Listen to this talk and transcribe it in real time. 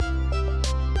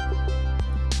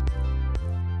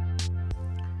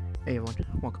Hey everyone,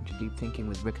 welcome to Deep Thinking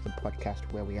with Rick, the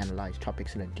podcast where we analyze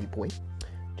topics in a deep way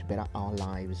to better our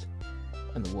lives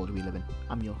and the world we live in.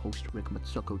 I'm your host, Rick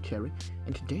Matsoko Terry,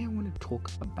 and today I want to talk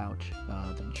about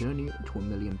the journey to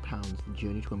 £1,000,000, the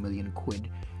journey to £1,000,000.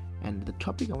 And the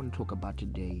topic I want to talk about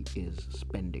today is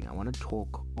spending. I want to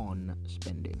talk on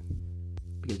spending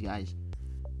because, guys,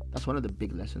 that's one of the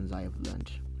big lessons I have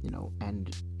learned,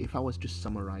 and if I was to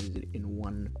summarize it in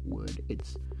one word,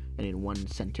 and in one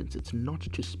sentence, it's not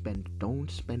to spend. Don't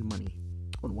spend money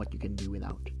on what you can do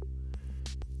without.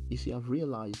 You see, I've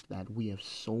realized that we have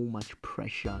so much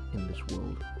pressure in this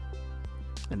world,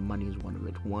 and money is one of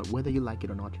it. Whether you like it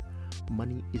or not,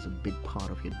 money is a big part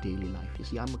of your daily life. You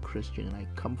see, I'm a Christian, and I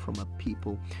come from a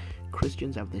people.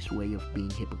 Christians have this way of being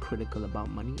hypocritical about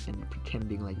money and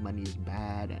pretending like money is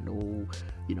bad and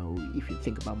if you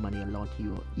think about money a lot,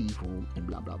 you're evil and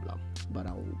blah blah blah. But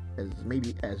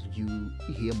as you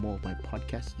hear more of my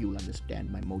podcast, you'll understand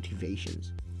my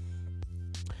motivations.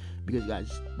 Because,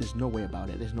 guys, there's no way about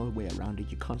it. There's no way around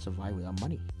it. You can't survive without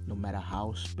money. No matter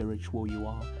how spiritual you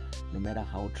are, no matter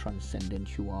how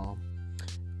transcendent you are,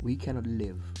 we cannot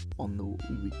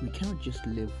we cannot just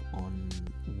live on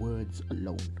words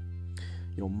alone.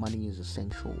 Money is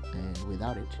essential, and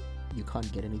without it, you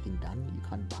can't get anything done. You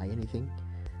can't buy anything.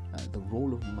 The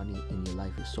role of money in your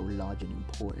life is so large and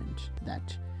important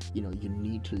that you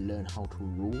need to learn how to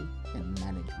rule and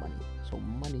manage money. So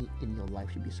money in your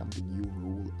life should be something you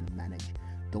rule and manage.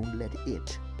 Don't let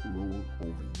it rule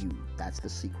over you. That's the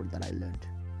secret that I learned.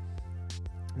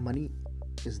 Money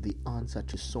is the answer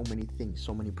to so many things,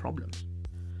 so many problems.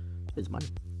 It's money.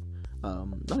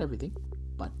 Not everything,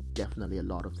 but definitely a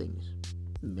lot of things.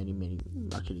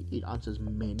 Actually, it answers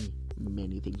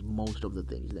many things, most of the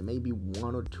things. There may be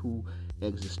one or two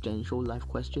existential life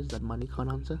questions that money can't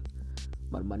answer,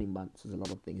 but money answers a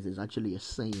lot of things. There's actually a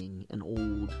saying, an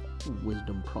old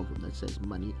wisdom proverb that says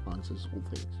money answers all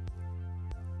things.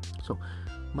 So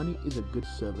money is a good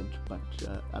servant, but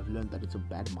I've learned that it's a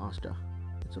bad master.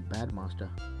 It's a bad master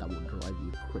that will drive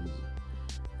you crazy.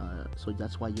 So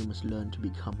that's why you must learn to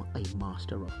become a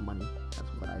master of money. That's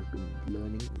what I've been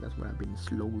learning. That's what I've been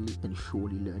slowly and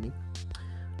surely learning.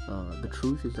 The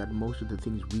truth is that most of the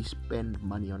things we spend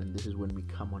money on, and this is when we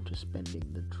come on to spending,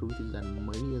 the truth is that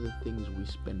many of the things we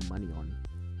spend money on,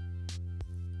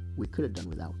 we could have done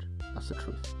without. That's the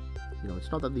truth.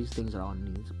 It's not that these things are our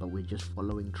needs, but we're just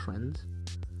following trends.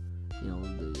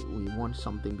 We want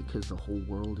something because the whole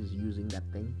world is using that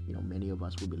thing. Many of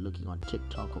us will be looking on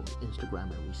TikTok or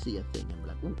Instagram and we see a thing and we're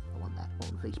like, "Oh, I want that." Or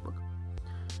on Facebook.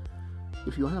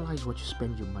 If you analyze what you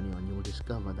spend your money on, you will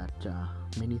discover that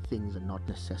many things are not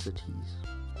necessities.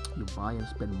 You buy and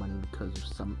spend money because of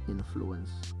some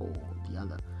influence or the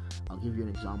other. I'll give you an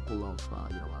example of,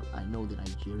 I know the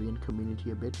Nigerian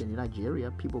community a bit, and in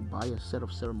Nigeria, people buy a set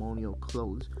of ceremonial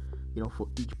clothes, for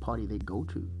each party they go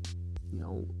to.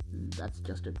 That's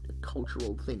just a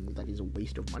cultural thing that is a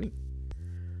waste of money.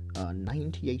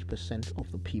 98% of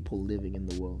the people living in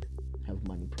the world have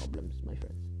money problems, my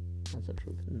friends. That's the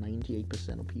truth.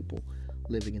 98% of people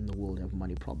living in the world have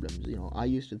money problems. I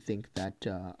used to think that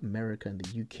America and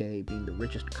the UK being the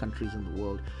richest countries in the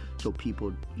world, so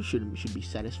people should be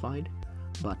satisfied.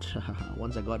 But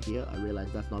once I got here, I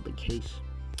realized that's not the case.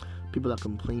 People are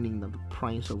complaining that the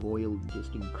price of oil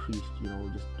just increased.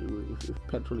 If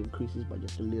petrol increases by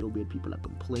just a little bit, people are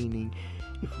complaining.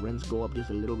 If rents go up just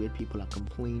a little bit, people are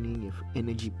complaining. If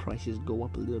energy prices go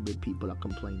up a little bit, people are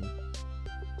complaining.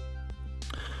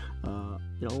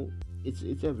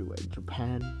 It's everywhere.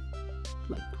 Japan,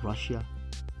 like Russia,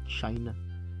 China,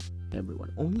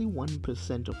 everyone. Only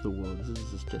 1% of the world, this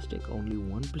is a statistic, only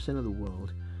 1% of the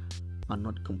world are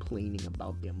not complaining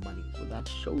about their money. So that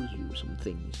shows you some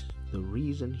things. The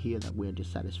reason here that we're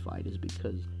dissatisfied is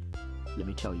because, let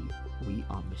me tell you, we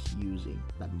are misusing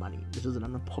that money. This is an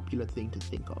unpopular thing to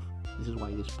think of. This is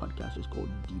why this podcast is called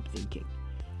Deep Thinking.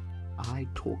 I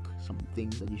talk some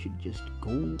things that you should just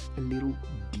go a little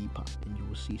deeper and you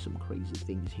will see some crazy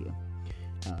things here.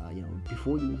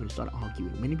 Before you even start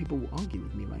arguing, many people will argue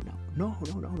with me right now. No.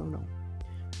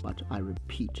 But I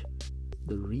repeat,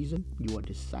 the reason you are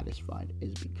dissatisfied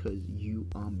is because you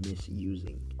are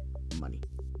misusing money.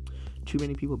 Too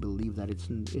many people believe that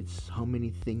it's how many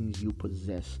things you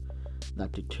possess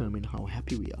that determine how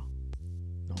happy we are.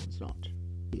 No, it's not.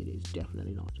 It is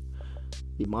definitely not.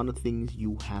 The amount of things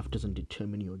you have doesn't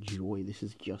determine your joy. This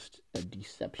is just a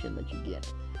deception that you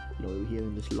get. Here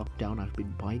in this lockdown, I've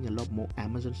been buying a lot more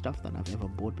Amazon stuff than I've ever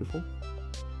bought before.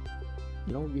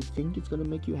 You think it's going to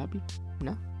make you happy?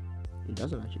 No, it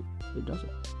doesn't actually. It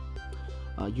doesn't.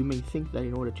 You may think that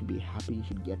in order to be happy, you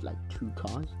should get like 2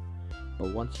 cars.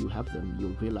 But once you have them,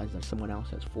 you'll realize that someone else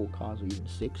has 4 cars or even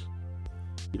 6.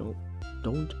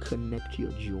 Don't connect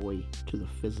your joy to the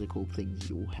physical things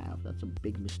you have. That's a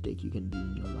big mistake you can do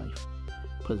in your life.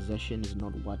 Possession is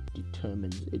not what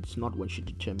should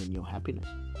determine your happiness.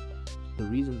 The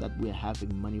reason that we're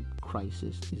having money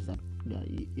crisis is that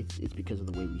it's because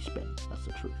of the way we spend. That's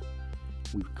the truth.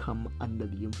 We've come under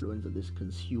the influence of this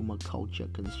consumer culture,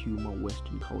 consumer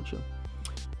Western culture,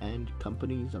 and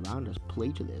companies around us play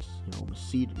to this.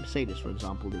 Mercedes, for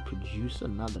example, they produce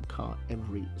another car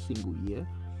every single year.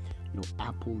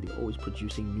 Apple, they're always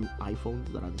producing new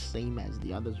iPhones that are the same as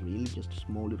the others, really just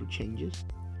small little changes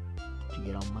to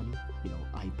get our money.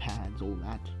 iPads, all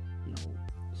that.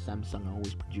 Samsung are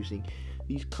always producing.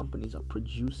 These companies are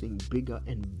producing bigger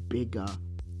and bigger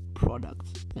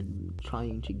products and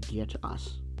trying to get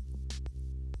us.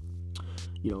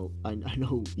 I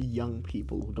know young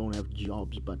people who don't have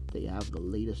jobs, but they have the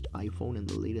latest iPhone and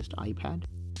the latest iPad.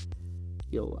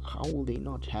 How will they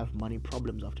not have money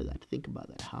problems after that? Think about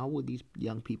that. How will these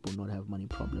young people not have money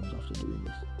problems after doing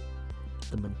this?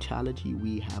 The mentality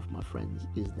we have, my friends,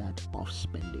 is that of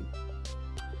spending.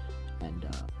 And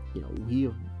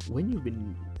when you've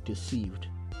been deceived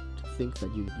to think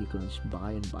that you can just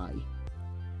buy and buy,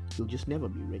 you'll just never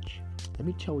be rich. Let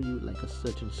me tell you a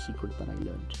certain secret that I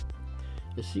learned.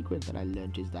 The secret that I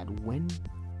learned is that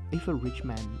if a rich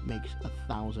man makes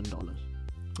 $1,000,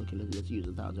 okay, let's use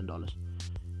 $1,000.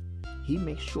 He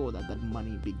makes sure that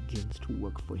money begins to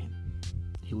work for him.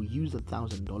 He'll use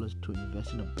 $1,000 to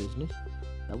invest in a business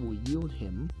that will yield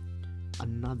him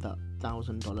another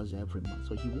 $1,000 every month.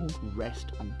 So he won't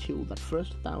rest until that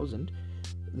first 1,000,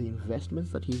 the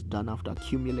investments that he's done after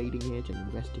accumulating it and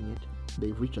investing it,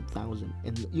 they've reached 1,000,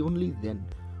 and only then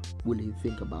will he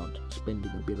think about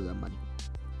spending a bit of that money.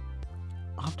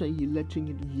 After he letting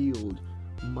it yield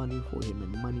money for him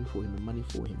and money for him and money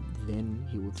for him, then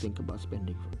he will think about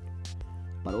spending for it.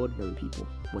 But ordinary people,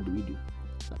 what do? Like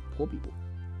poor people,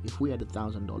 if we had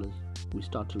 $1,000, we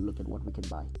start to look at what we can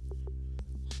buy.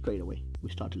 Straight away, we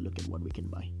start to look at what we can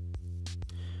buy.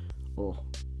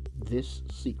 This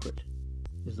secret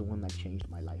is the one that changed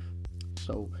my life.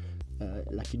 So,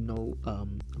 about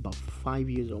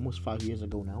almost 5 years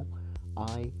ago now,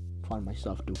 I found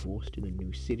myself divorced in a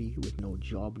new city with no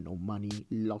job, no money,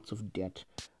 lots of debt.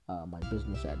 My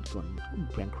business had gone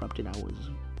bankrupt, and I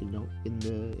was, in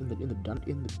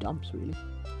the dumps, really.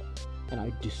 And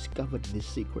I discovered this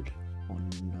secret on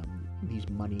these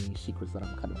money secrets that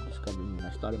I'm kind of discovering when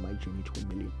I started my journey to 1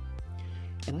 million.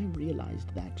 And I realized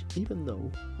that even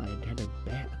though I had a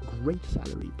great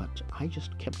salary, but I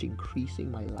just kept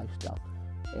increasing my lifestyle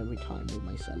every time with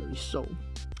my salary. So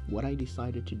what I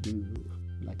decided to do,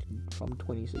 from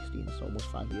 2016, so almost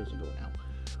 5 years ago now,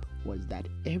 was that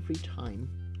every time,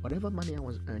 whatever money I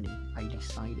was earning, I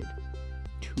decided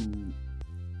to,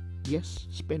 yes,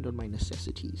 spend on my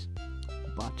necessities,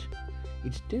 but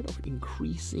instead of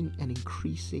increasing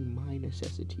my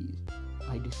necessities,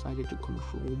 I decided to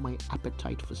control my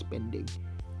appetite for spending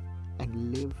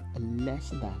and live a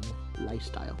less than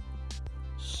lifestyle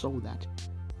so that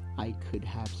I could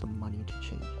have some money to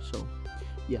change. So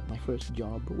my first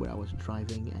job, where I was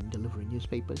driving and delivering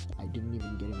newspapers, I didn't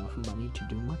even get enough money to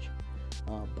do much,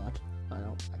 but I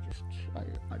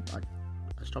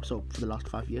stopped. So for the last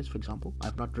 5 years, for example,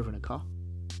 I've not driven a car.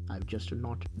 I've just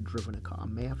not driven a car. I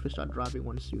may have to start driving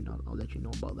one soon. I'll let you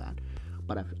know about that.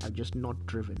 But I've just not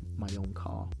driven my own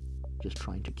car, just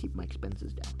trying to keep my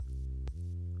expenses down.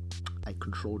 I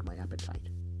controlled my appetite.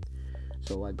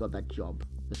 So I got that job.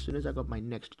 As soon as I got my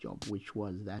next job, which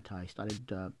was that I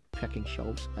started packing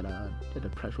shelves at a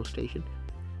petrol station,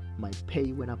 my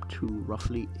pay went up to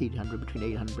roughly between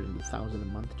 800 and 1,000 a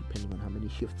month, depending on how many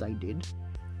shifts I did.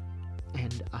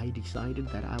 And I decided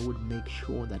that I would make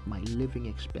sure that my living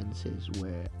expenses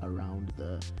were around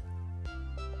the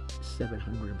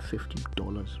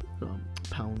 $750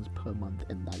 pounds per month,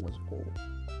 and that was all.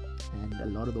 And a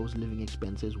lot of those living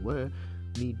expenses were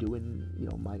me doing,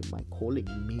 my calling,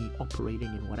 and me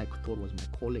operating in what I thought was my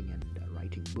calling, and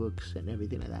writing books and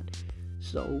everything like that.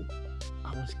 So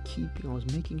I was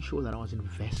making sure that I was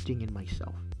investing in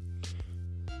myself.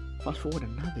 Fast forward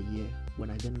another year, when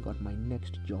I then got my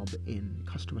next job in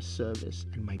customer service,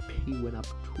 and my pay went up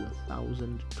to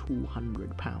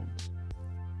 £1,200.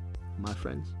 My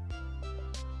friends,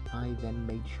 I then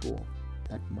made sure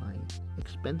that my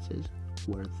expenses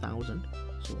were 1,000.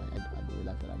 So I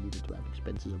realized that I needed to have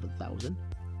expenses of 1,000,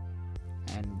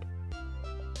 and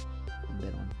from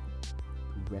then on,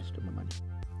 the rest of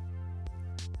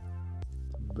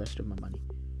my money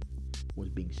was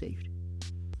being saved.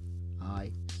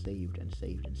 I saved and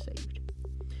saved and saved.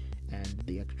 and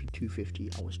the extra 250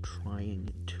 I was trying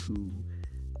to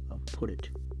put it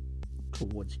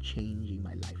towards changing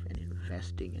my life and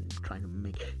investing and trying to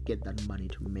get that money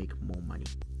to make more money.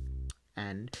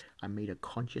 And I made a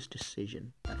conscious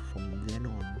decision that from then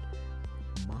on,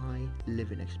 my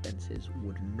living expenses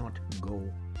would not go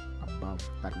above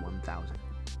that 1,000.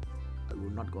 I will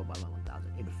not go above that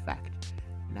 1,000. In fact,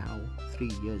 now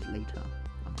 3 years later,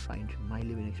 my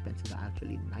living expenses are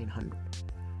actually 900,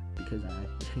 because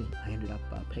I ended up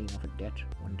paying off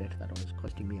one debt that was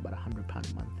costing me about £100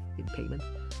 a month in payments.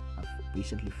 I've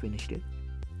recently finished it,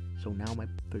 so now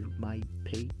my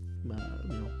pay, the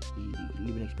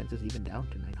living expenses even down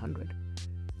to 900,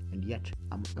 and yet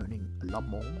I'm earning a lot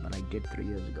more than I did 3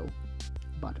 years ago,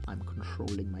 but I'm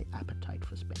controlling my appetite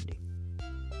for spending.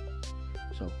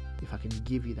 So if I can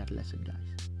give you that lesson,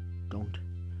 guys, don't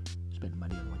spend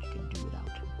money on what you can do without.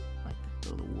 Like,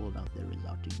 so the world out there is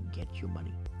out to get your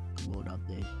money. The world out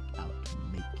there is out to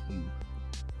make you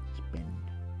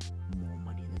spend more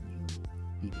money than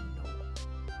you even know.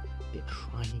 They're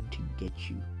trying to get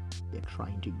you.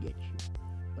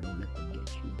 But don't let them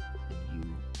get you, and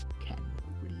you can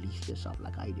release yourself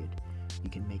like I did. You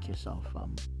can make yourself,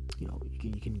 you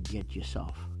can get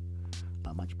yourself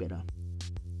much better,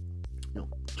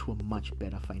 to a much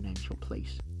better financial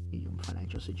place,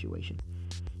 financial situation.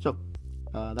 So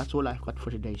that's all I've got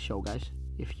for today's show, guys.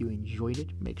 If you enjoyed it,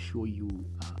 make sure you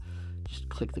just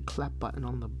click the clap button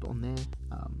on there.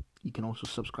 You can also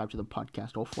subscribe to the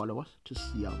podcast or follow us to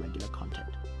see our regular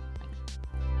content.